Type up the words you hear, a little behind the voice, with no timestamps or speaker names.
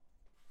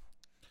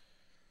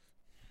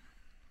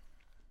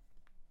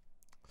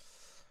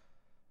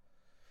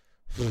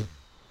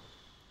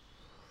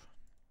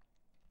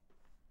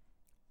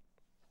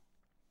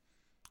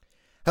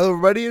Hello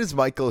everybody, it is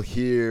Michael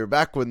here,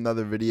 back with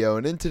another video,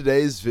 and in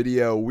today's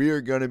video, we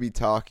are going to be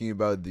talking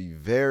about the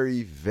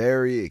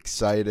very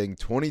exciting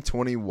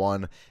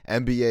 2021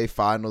 NBA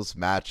Finals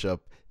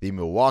matchup, the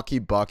Milwaukee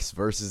Bucks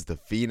versus the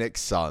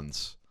Phoenix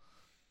Suns.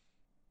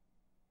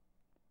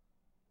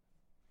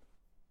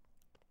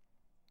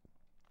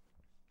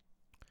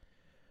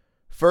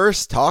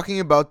 First, talking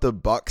about the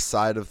Bucks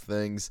side of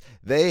things,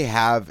 they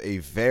have a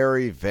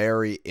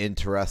very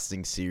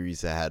interesting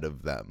series ahead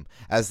of them,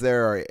 as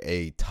there are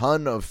a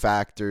ton of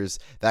factors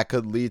that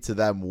could lead to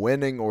them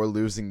winning or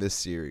losing this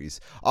series.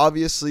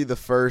 Obviously, the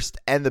first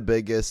and the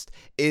biggest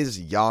is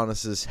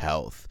Giannis's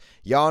health.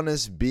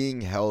 Giannis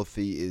being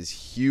healthy is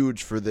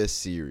huge for this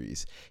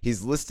series.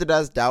 He's listed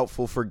as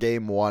doubtful for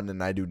Game 1,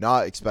 and I do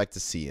not expect to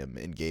see him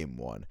in Game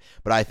 1.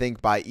 But I think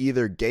by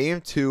either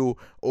Game 2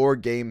 or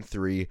Game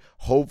 3,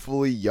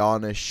 hopefully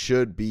Giannis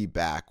should be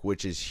back,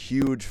 which is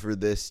huge for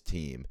this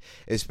team,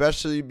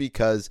 especially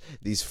because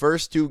these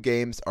first two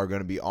games are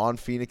going to be on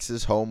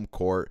Phoenix's home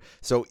court.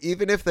 So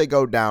even if they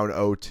go down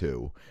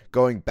 0-2,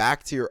 going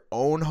back to your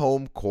own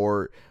home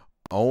court,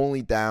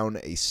 only down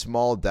a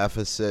small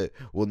deficit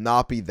will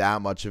not be that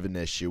much of an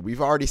issue.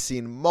 We've already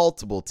seen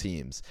multiple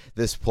teams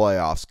this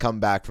playoffs come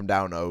back from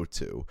down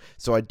 0-2.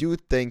 So I do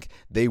think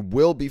they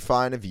will be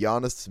fine if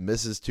Giannis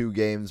misses 2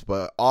 games,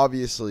 but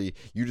obviously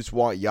you just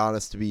want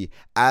Giannis to be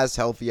as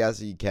healthy as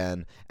he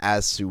can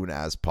as soon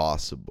as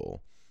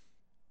possible.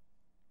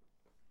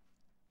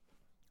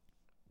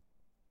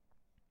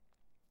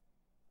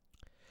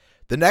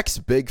 The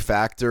next big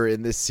factor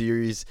in this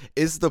series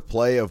is the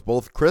play of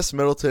both Chris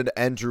Middleton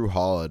and Jrue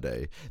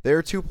Holiday. They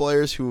are two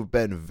players who have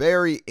been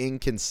very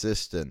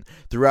inconsistent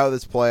throughout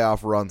this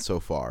playoff run so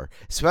far,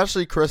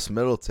 especially Chris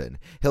Middleton.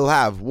 He'll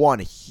have one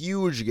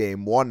huge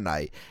game one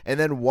night, and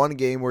then one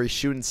game where he's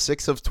shooting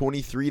 6 of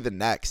 23 the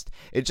next.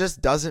 It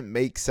just doesn't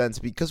make sense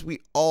because we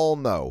all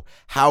know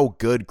how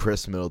good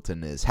Chris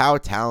Middleton is, how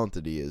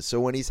talented he is. So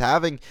when he's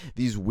having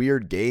these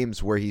weird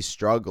games where he's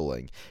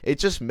struggling, it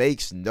just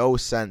makes no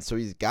sense. So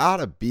he's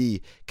got to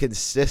be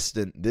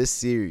consistent this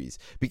series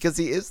because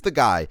he is the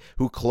guy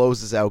who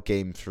closes out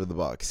games for the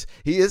Bucks.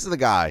 He is the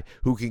guy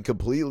who can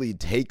completely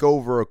take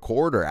over a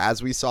quarter,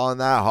 as we saw in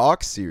that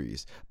Hawks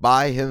series,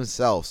 by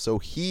himself. So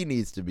he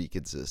needs to be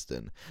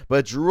consistent.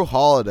 But Jrue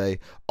Holiday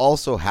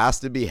also has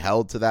to be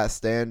held to that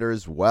standard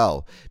as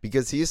well,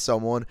 because he's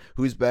someone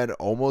who's been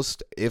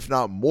almost, if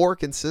not more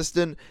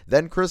consistent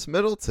than Chris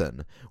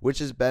Middleton, which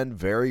has been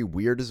very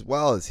weird as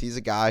well, as he's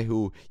a guy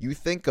who you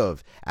think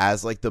of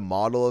as like the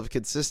model of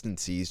consistency.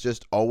 He's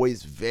just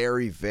always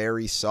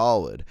very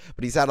solid,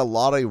 but he's had a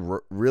lot of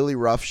really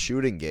rough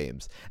shooting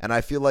games, and I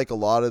feel like a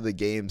lot of the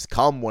games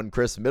come when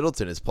Chris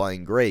Middleton is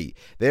playing great.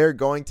 They're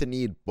going to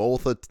need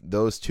both of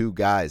those two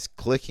guys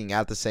clicking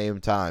at the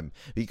same time,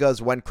 because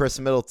when Chris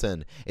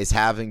Middleton is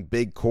having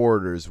big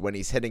quarters, when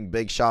he's hitting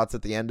big shots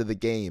at the end of the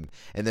game,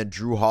 and then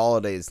Jrue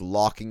Holiday is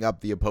locking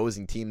up the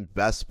opposing team's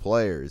best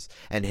players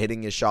and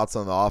hitting his shots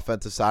on the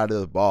offensive side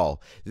of the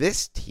ball,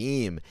 this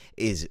team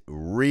is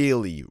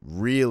really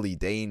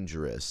dangerous.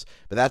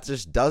 But that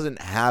just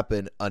doesn't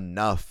happen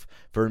enough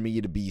for me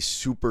to be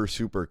super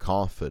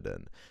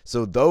confident.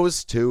 So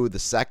those two, the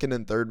second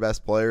and third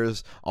best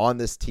players on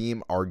this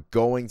team, are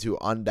going to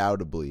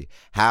undoubtedly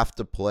have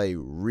to play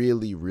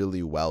really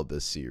well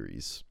this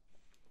series.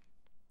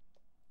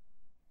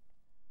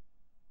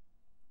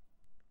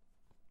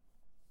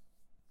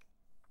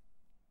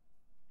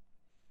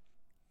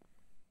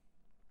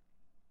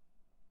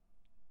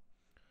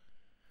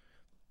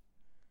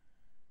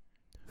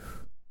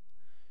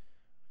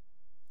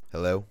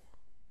 Hello?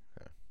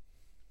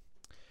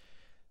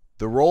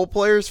 The role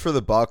players for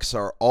the Bucks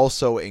are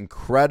also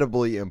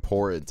incredibly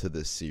important to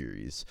this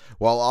series.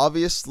 While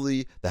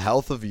obviously the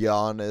health of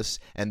Giannis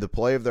and the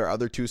play of their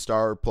other two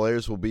star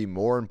players will be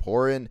more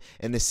important,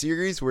 in a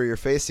series where you're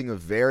facing a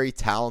very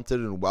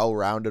talented and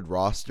well-rounded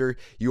roster,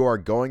 you are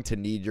going to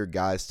need your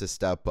guys to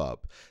step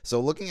up.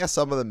 So looking at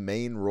some of the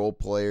main role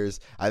players,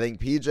 I think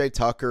PJ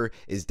Tucker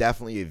is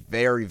definitely a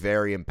very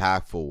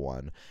impactful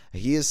one.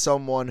 He is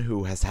someone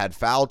who has had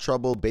foul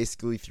trouble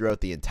basically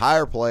throughout the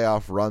entire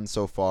playoff run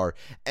so far,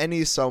 and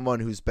he's someone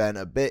who's been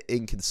a bit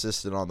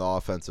inconsistent on the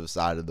offensive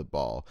side of the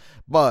ball.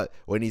 But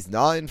when he's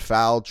not in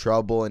foul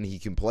trouble and he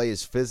can play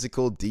his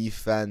physical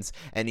defense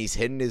and he's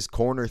hitting his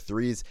corner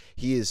threes,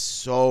 he is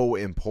so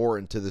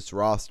important to this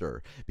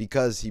roster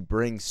because he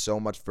brings so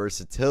much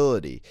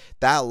versatility.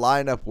 That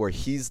lineup where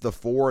he's the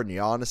 4 and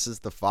Giannis is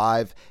the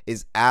 5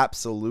 is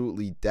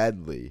absolutely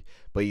deadly.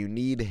 but you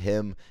need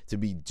him to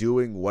be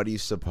doing what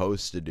he's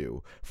supposed to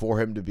do for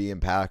him to be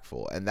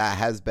impactful, and that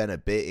has been a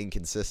bit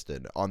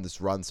inconsistent on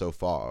this run so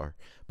far.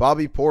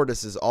 Bobby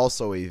Portis is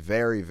also a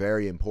very,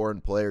 very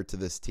important player to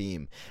this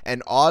team,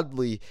 and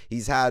oddly,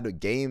 he's had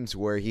games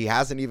where he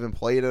hasn't even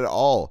played at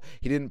all.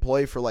 He didn't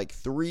play for like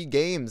 3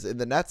 games in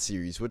the Nets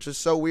series, which is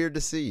so weird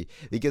to see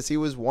because he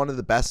was one of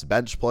the best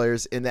bench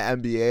players in the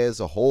NBA as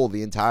a whole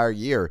the entire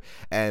year,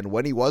 and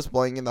when he was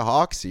playing in the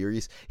Hawks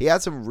series, he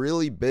had some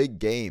really big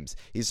games.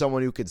 He's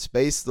someone who could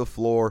space the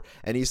floor,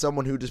 and he's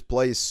someone who just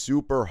plays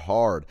super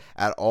hard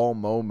at all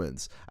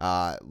moments.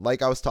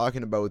 Like I was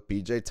talking about with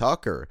PJ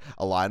Tucker,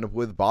 a lineup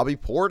with Bobby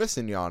Portis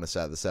and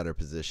Giannis at the center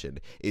position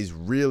is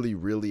really,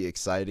 really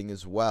exciting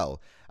as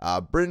well.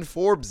 Bryn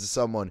Forbes is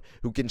someone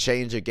who can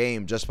change a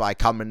game just by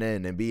coming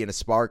in and being a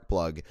spark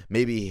plug.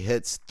 Maybe he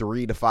hits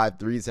 3 to 5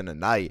 threes in a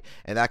night,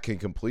 and that can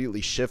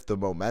completely shift the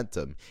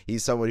momentum.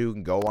 He's someone who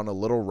can go on a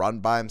little run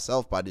by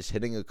himself by just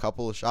hitting a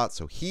couple of shots,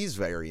 so he's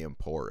very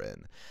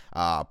important.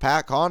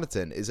 Pat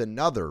Connaughton is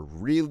another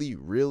really,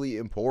 really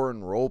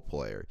important role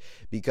player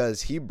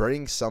because he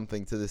brings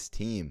something to this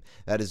team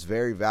that is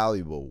very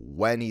valuable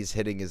when he's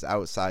hitting his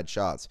outside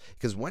shots.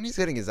 Because when he's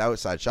hitting his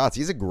outside shots,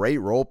 he's a great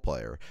role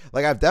player.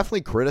 Like, I've definitely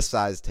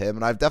criticized him,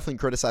 and I've definitely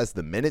criticized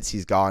the minutes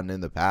he's gotten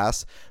in the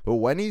past, but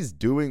when he's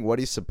doing what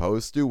he's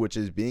supposed to, which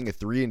is being a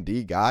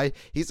 3-and-D guy,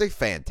 he's a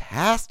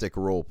fantastic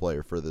role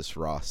player for this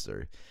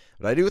roster.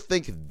 But I do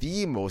think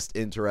the most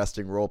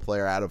interesting role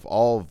player out of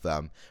all of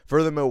them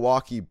for the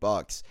Milwaukee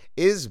Bucks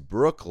is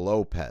Brook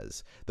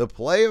Lopez. The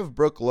play of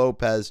Brook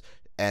Lopez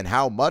and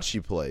how much he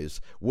plays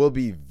will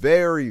be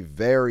very,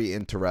 very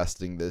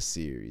interesting this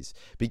series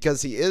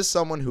because he is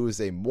someone who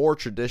is a more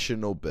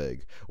traditional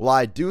big. While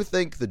I do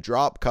think the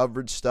drop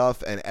coverage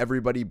stuff and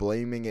everybody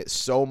blaming it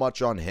so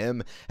much on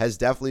him has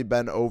definitely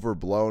been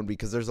overblown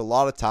because there's a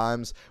lot of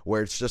times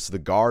where it's just the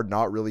guard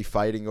not really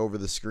fighting over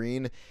the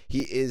screen,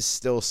 he is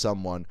still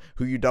someone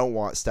who you don't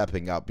want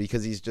stepping up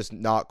because he's just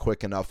not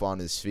quick enough on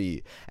his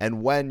feet.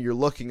 And when you're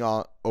looking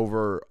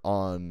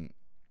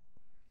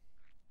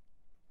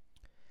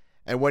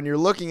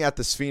at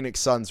this Phoenix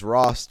Suns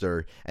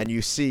roster and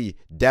you see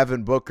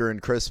Devin Booker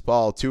and Chris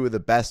Paul, 2 of the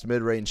best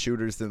mid-range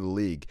shooters in the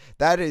league,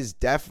 that is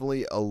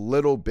definitely a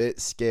little bit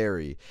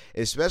scary,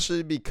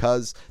 especially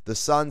because the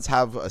Suns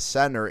have a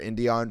center in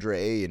DeAndre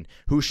Ayton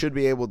who should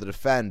be able to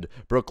defend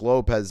Brook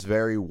Lopez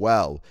very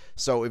well.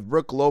 So if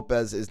Brook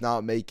Lopez is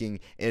not making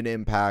an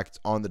impact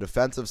on the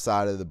defensive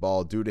side of the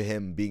ball due to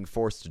him being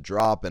forced to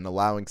drop and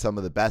allowing some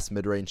of the best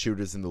mid-range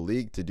shooters in the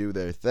league to do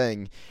their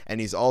thing,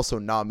 and he's also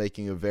not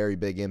making a very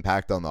big impact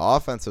on the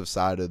offensive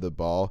side of the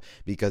ball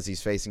because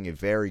he's facing a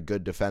very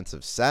good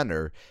defensive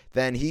center,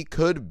 then he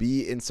could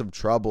be in some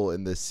trouble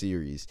in this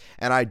series.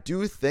 And I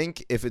do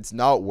think if it's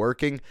not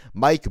working,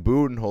 Mike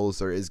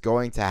Budenholzer is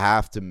going to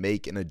have to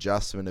make an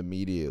adjustment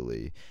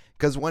immediately.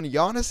 Because when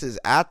Giannis is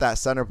at that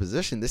center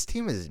position, this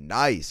team is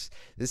nice.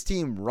 This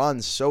team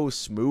runs so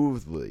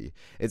smoothly.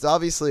 It's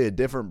obviously a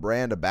different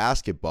brand of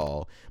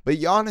basketball, but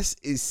Giannis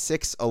is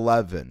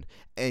 6'11",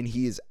 and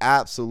he is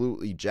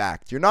absolutely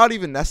jacked. You're not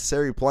even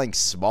necessarily playing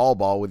small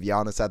ball with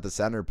Giannis at the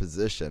center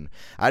position.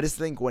 I just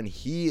think when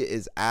he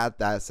is at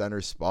that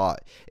center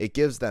spot, it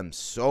gives them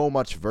so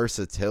much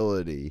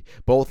versatility,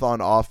 both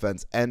on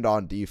offense and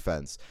on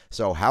defense.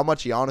 So how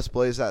much Giannis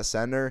plays at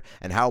center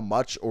and how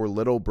much or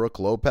little Brook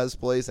Lopez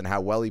plays and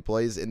how well he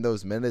plays in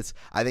those minutes,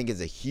 I think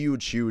is a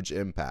huge, huge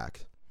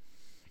impact.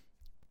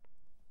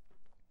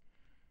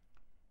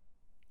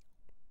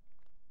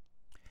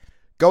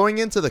 Going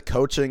into the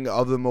coaching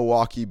of the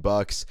Milwaukee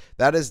Bucks,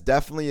 that is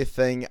definitely a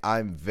thing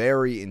I'm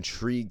very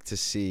intrigued to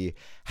see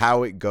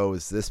how it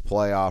goes this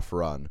playoff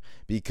run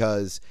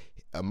because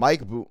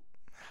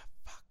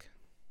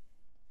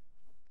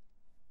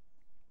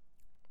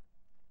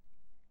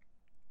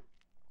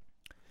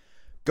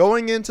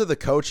Going into the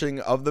coaching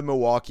of the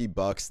Milwaukee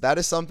Bucks, that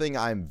is something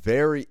I'm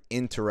very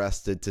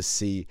interested to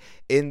see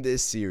in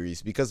this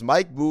series because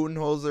Mike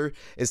Budenholzer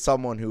is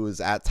someone who has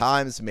at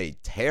times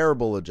made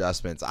terrible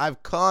adjustments.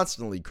 I've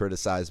constantly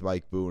criticized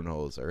Mike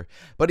Budenholzer,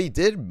 but he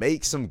did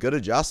make some good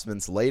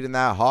adjustments late in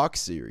that Hawks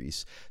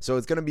series. So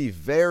it's going to be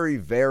very,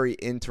 very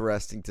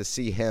interesting to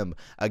see him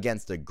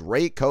against a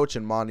great coach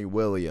in Monty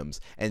Williams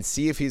and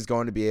see if he's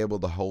going to be able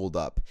to hold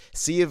up.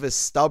 See if his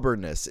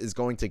stubbornness is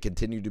going to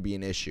continue to be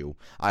an issue.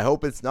 I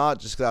hope it's not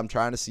just because I'm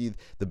trying to see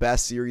the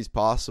best series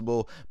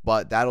possible,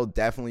 but that'll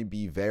definitely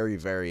be very,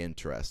 very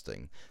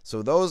interesting.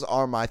 So those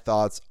are my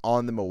thoughts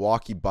on the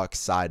Milwaukee Bucks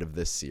side of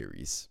this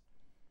series.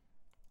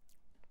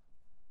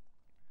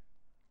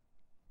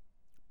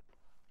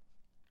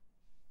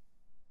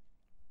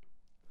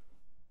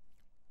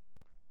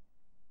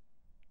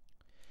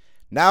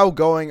 Now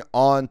going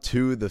on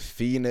to the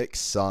Phoenix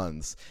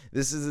Suns.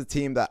 This is a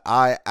team that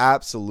I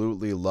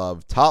absolutely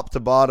love. Top to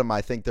bottom, I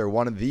think they're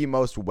one of the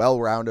most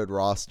well-rounded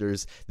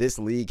rosters this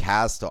league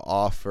has to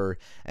offer,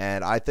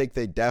 and I think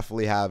they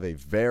definitely have a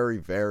very,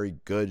 very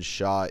good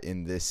shot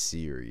in this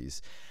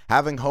series.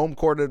 Having home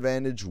court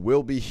advantage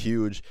will be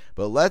huge,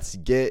 but let's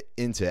get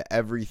into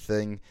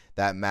everything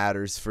that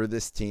matters for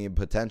this team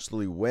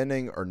potentially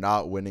winning or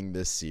not winning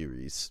this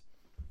series.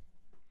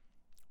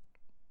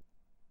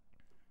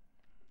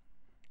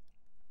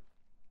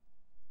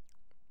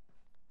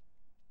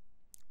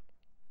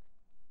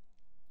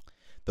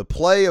 The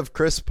play of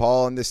Chris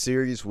Paul in this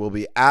series will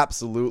be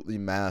absolutely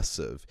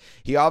massive.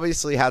 He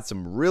obviously had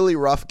some really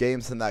rough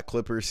games in that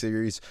Clippers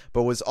series,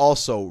 but was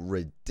also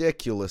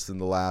ridiculous in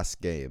the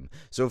last game.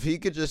 So if he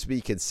could just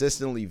be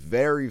consistently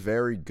very,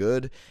 very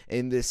good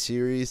in this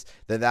series,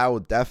 then that will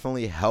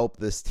definitely help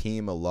this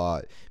team a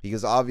lot,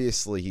 because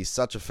obviously he's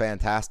such a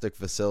fantastic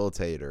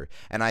facilitator.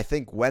 And I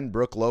think when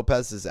Brook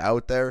Lopez is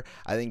out there,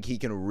 I think he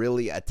can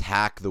really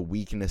attack the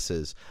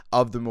weaknesses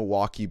of the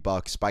Milwaukee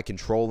Bucks by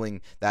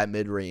controlling that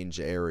mid-range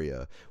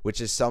area, which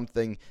is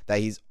something that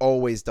he's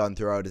always done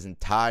throughout his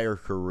entire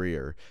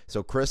career.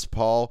 So Chris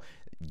Paul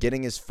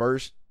getting his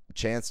first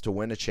chance to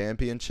win a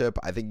championship,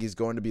 I think he's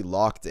going to be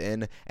locked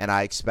in, and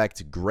I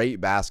expect great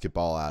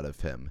basketball out of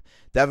him.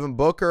 Devin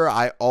Booker,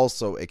 I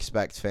also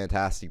expect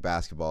fantastic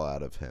basketball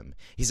out of him.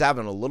 He's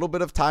having a little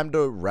bit of time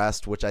to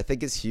rest, which I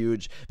think is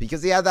huge,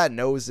 because he had that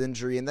nose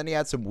injury, and then he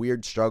had some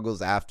weird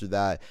struggles after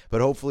that, but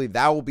hopefully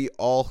that will be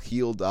all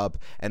healed up,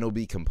 and he'll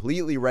be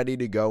completely ready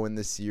to go in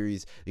this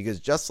series,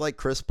 because just like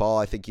Chris Paul,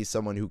 I think he's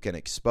someone who can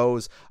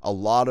expose a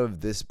lot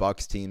of this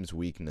Bucks team's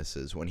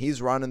weaknesses. When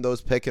he's running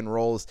those pick and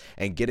rolls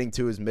and getting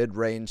to his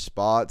mid-range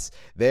spots,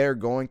 they're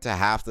going to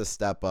have to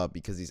step up,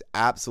 because he's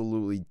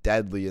absolutely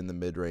deadly in the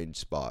mid-range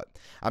spot.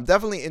 I'm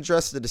definitely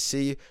interested to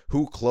see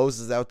who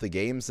closes out the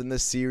games in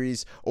this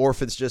series, or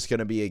if it's just going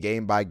to be a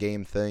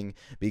game-by-game thing,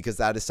 because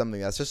that is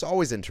something that's just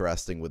always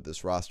interesting with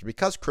this roster,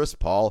 because Chris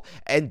Paul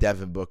and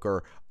Devin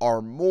Booker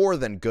are more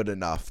than good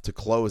enough to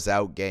close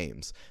out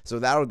games. So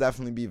that'll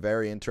definitely be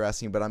very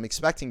interesting, but I'm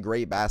expecting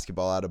great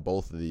basketball out of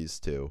both of these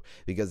two,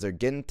 because they're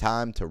getting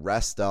time to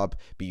rest up,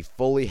 be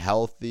fully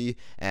healthy,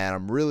 and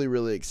I'm really,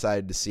 really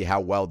excited to see how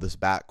well this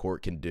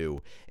backcourt can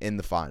do in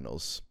the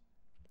finals.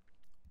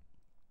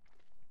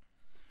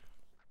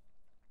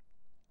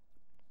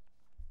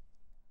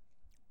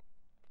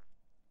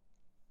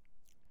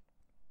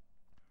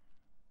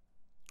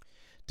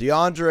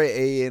 DeAndre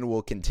Ayton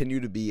will continue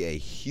to be a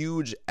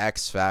huge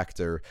X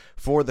factor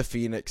for the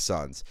Phoenix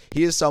Suns.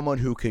 He is someone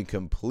who can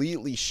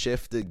completely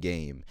shift the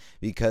game,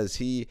 because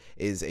he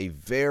is a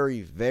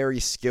very, very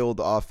skilled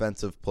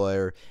offensive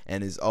player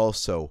and is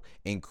also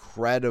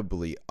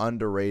incredibly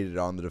underrated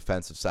on the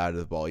defensive side of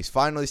the ball. He's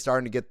finally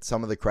starting to get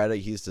some of the credit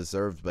he's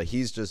deserved, but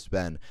he's just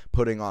been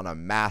putting on a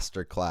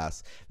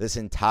masterclass this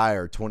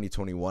entire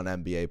 2021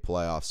 NBA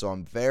playoffs. So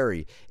I'm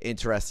very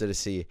interested to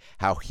see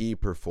how he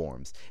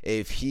performs.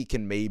 If he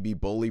can maybe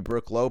bully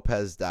Brook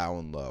Lopez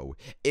down low.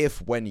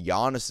 If when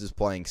Giannis is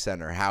playing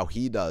center, how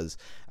he does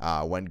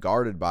when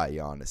guarded by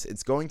Giannis.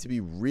 It's going to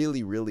be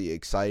really, really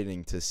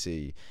exciting to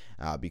see.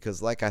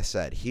 Because like I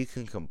said, he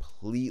can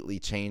completely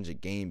change a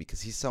game,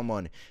 because he's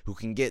someone who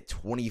can get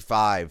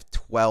 25,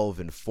 12,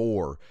 and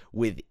 4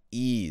 with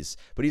ease.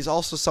 But he's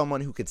also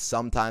someone who could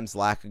sometimes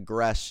lack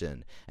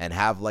aggression and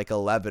have like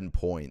 11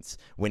 points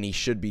when he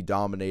should be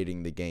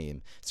dominating the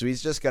game. So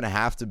he's just going to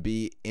have to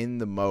be in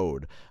the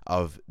mode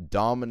of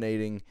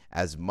dominating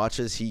as much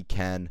as he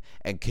can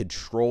and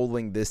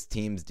controlling this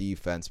team's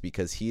defense,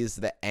 because he is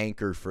the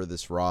anchor for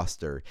this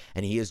roster,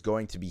 and he is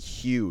going to be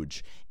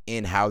huge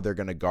in how they're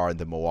going to guard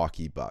the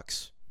Milwaukee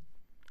Bucks.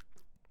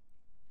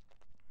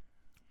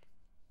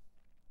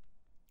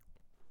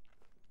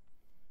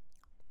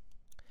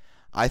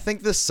 I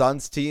think the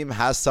Suns team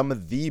has some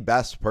of the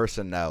best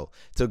personnel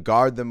to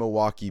guard the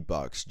Milwaukee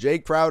Bucks. Jay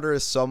Crowder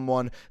is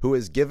someone who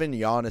has given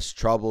Giannis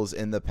troubles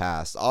in the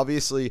past.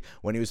 Obviously,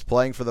 when he was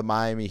playing for the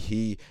Miami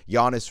Heat,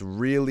 Giannis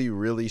really,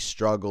 really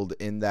struggled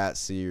in that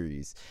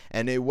series.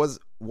 And it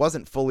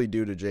wasn't fully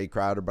due to Jay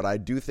Crowder, but I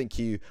do think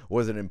he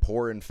was an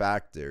important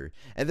factor.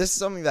 And this is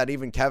something that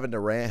even Kevin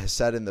Durant has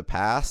said in the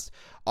past.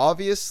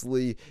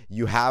 Obviously,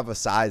 you have a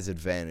size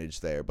advantage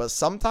there, but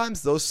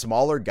sometimes those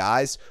smaller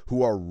guys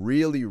who are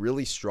really,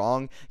 really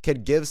strong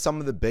can give some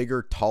of the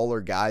bigger,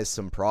 taller guys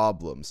some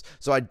problems.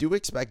 So I do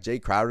expect Jay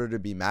Crowder to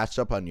be matched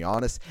up on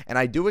Giannis, and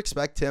I do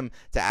expect him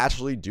to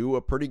actually do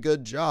a pretty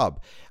good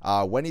job.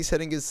 When he's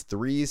hitting his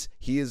threes,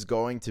 he is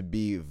going to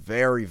be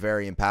very,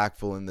 very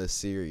impactful in this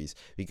series,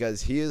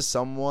 because he is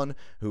someone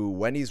who,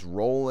 when he's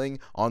rolling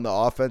on the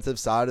offensive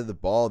side of the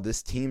ball,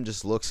 this team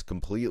just looks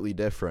completely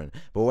different.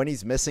 But when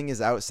he's missing his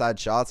outside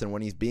shots and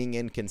when he's being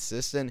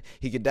inconsistent,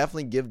 he could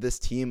definitely give this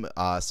team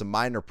some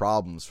minor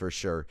problems for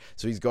sure.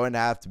 So he's going to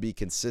have to be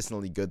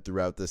consistently good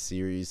throughout this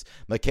series.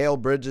 Mikal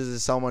Bridges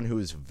is someone who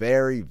is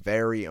very,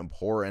 very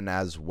important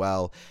as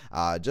well.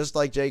 Just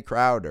like Jay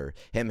Crowder,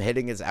 him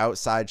hitting his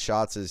outside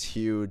shots is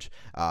huge,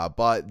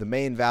 but the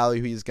main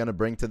value he's going to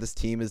bring to this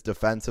team is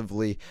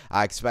defensively.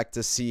 I expect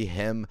to see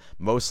him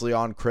mostly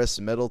on Chris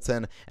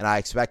Middleton, and I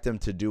expect him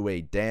to do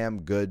a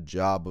damn good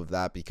job of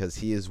that, because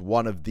he is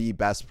one of the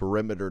best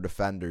perimeter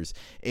defenders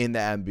in the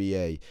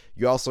NBA.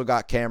 You also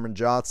got Cameron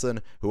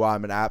Johnson, who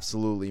I'm an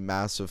absolutely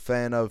massive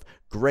fan of.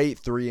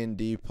 Great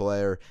 3-and-D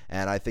player,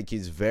 and I think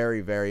he's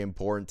very, very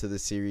important to the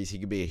series. He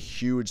could be a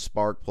huge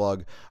spark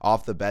plug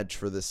off the bench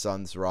for the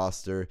Suns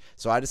roster.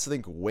 So I just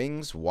think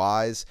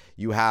wings-wise,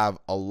 you have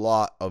a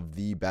lot of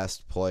the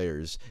best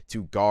players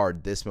to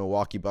guard this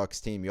Milwaukee Bucks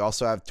team. You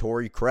also have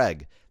Torrey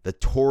Craig. The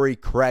Torrey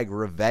Craig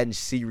revenge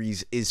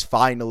series is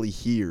finally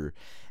here.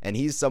 And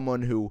he's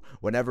someone who,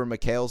 whenever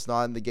Mikhail's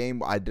not in the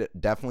game, I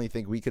definitely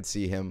think we could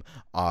see him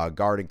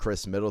guarding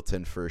Chris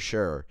Middleton for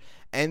sure.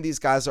 And these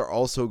guys are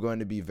also going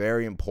to be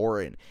very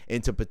important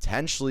into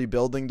potentially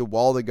building the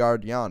wall to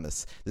guard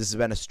Giannis. This has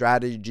been a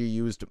strategy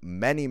used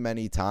many,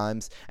 many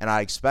times, and I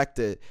expect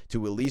it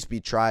to at least be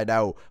tried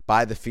out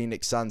by the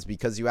Phoenix Suns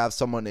because you have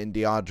someone in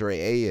DeAndre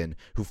Ayton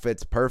who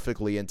fits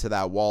perfectly into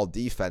that wall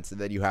defense, and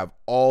then you have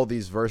all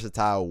these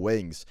versatile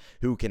wings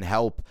who can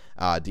help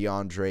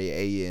DeAndre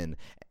Ayton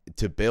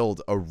to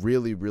build a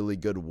really, really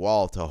good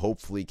wall to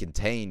hopefully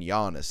contain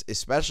Giannis,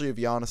 especially if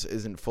Giannis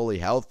isn't fully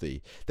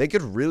healthy. They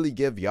could really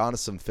give Giannis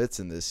some fits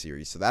in this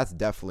series, so that's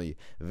definitely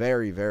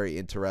very, very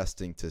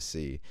interesting to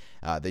see.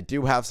 They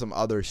do have some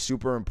other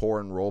super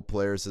important role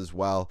players as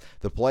well.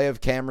 The play of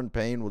Cameron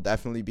Payne will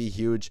definitely be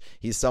huge.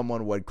 He's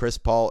someone, when Chris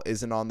Paul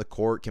isn't on the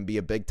court, can be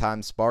a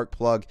big-time spark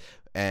plug.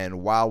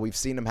 And while we've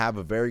seen him have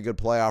a very good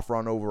playoff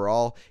run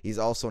overall, he's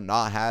also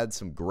not had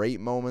some great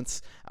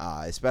moments,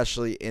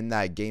 especially in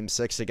that Game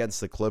 6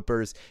 against the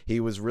Clippers. He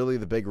was really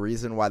the big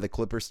reason why the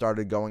Clippers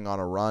started going on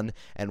a run,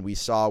 and we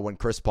saw when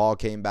Chris Paul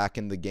came back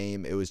in the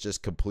game, it was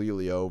just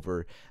completely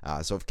over.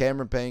 So if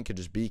Cameron Payne could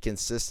just be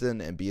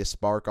consistent and be a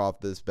spark off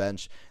this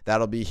bench,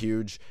 that'll be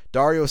huge.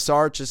 Dario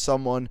Saric is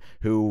someone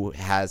who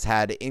has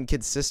had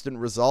inconsistent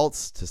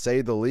results, to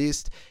say the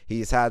least.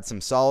 He's had some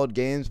solid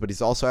games, but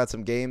he's also had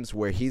some games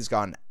where he's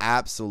gone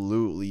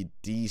absolutely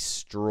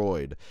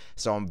destroyed.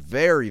 So I'm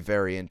very,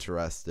 very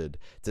interested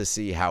to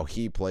see how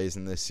he plays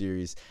in this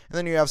series. And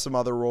then you have some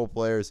other role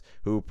players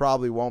who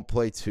probably won't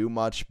play too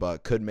much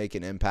but could make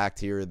an impact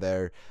here or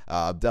there.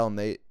 Abdel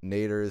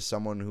Nader is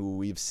someone who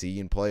we've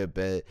seen play a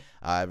bit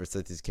ever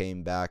since he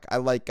came back. I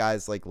like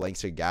guys like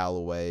Langston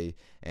Galloway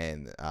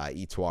and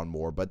Etuan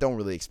Moore, but don't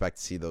really expect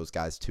to see those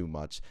guys too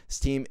much. This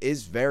team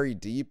is very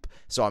deep,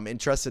 so I'm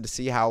interested to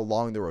see how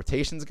long the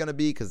rotation is going to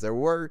be, because there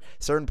were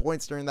certain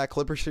points during that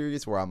Clipper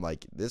series where I'm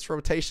like, this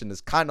rotation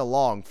is kind of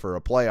long for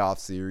a playoff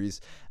series,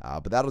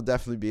 but that'll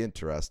definitely be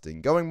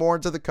interesting. Going more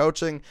into the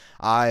coaching,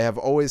 I have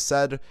always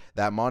said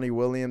that Monty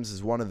Williams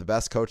is one of the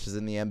best coaches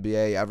in the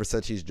NBA ever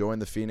since he's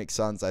joined the Phoenix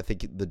Suns. I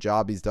think the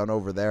job he's done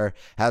over there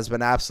has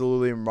been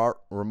absolutely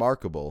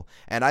remarkable,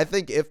 and I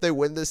think if they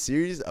win this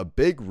series, a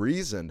big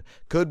reason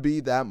could be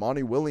that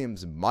Monty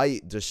Williams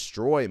might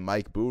destroy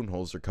Mike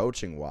Budenholzer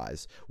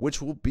coaching-wise,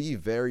 which will be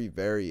very,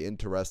 very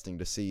interesting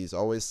to see. He's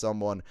always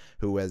someone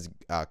who has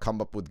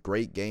come up with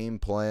great game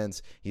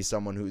plans. He's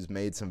someone who's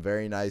made some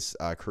very nice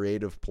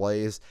creative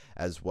plays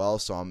as well,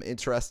 so I'm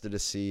interested to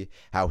see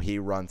how he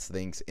runs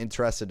things,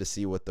 interested to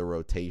see what the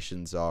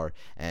rotations are,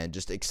 and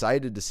just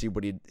excited to see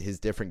what his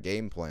different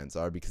game plans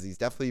are, because he's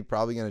definitely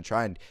probably going to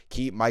try and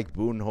keep Mike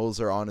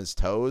Budenholzer on his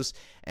toes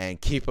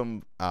and keep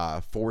him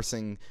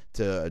forcing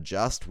to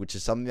adjust, which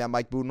is something that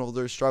Mike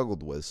Budenholzer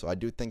struggled with. So I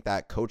do think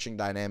that coaching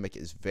dynamic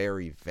is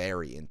very,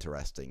 very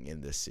interesting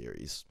in this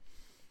series.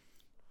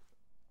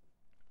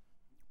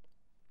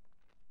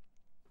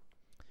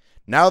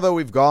 Now that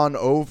we've gone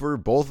over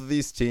both of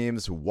these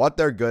teams, what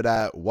they're good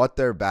at, what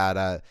they're bad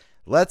at,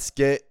 let's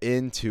get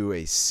into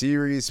a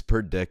series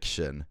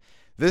prediction.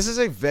 This is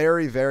a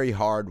very, very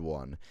hard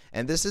one,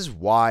 and this is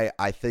why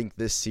I think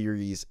this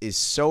series is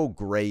so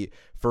great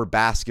for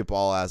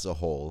basketball as a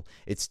whole.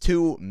 It's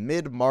two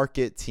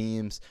mid-market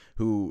teams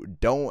who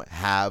don't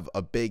have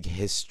a big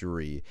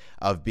history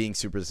of being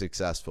super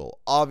successful.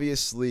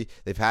 Obviously,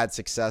 they've had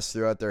success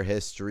throughout their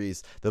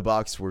histories. The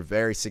Bucks were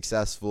very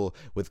successful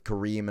with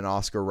Kareem and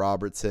Oscar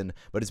Robertson,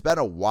 but it's been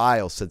a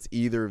while since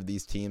either of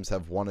these teams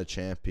have won a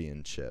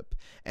championship.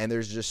 And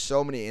there's just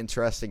so many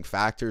interesting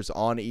factors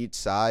on each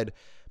side.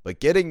 But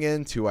getting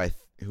into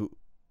who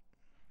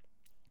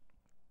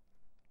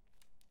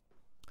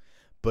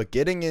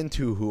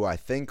I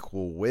think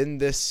will win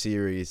this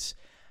series,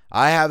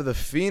 I have the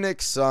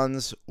Phoenix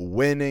Suns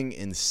winning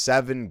in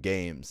 7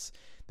 games.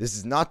 This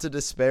is not to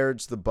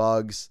disparage the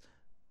Bugs.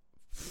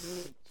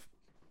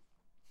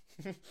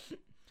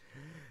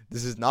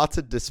 This is not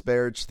to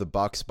disparage the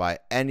Bucks by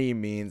any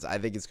means. I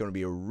think it's going to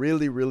be a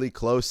really, really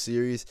close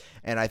series,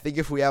 and I think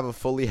if we have a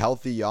fully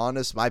healthy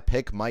Giannis, my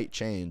pick might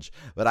change.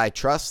 But I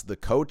trust the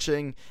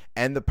coaching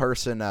and the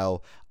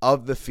personnel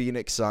of the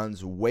Phoenix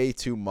Suns way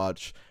too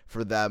much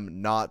for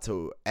them not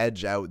to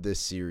edge out this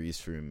series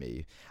for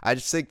me. I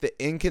just think the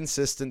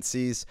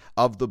inconsistencies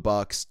of the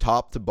Bucks,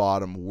 top to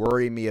bottom,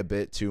 worry me a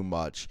bit too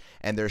much,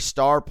 and their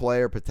star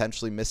player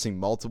potentially missing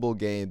multiple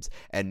games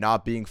and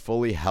not being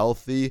fully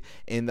healthy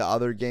in the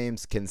other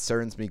games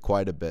concerns me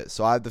quite a bit.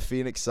 So I have the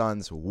Phoenix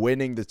Suns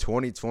winning the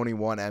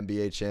 2021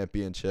 NBA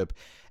championship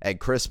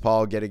and Chris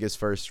Paul getting his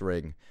first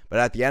ring. But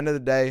at the end of the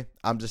day,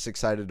 I'm just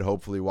excited to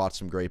hopefully watch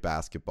some great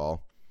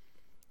basketball.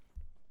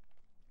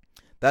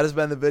 That has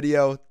been the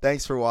video.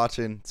 Thanks for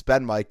watching. It's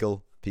been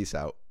Michael. Peace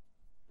out.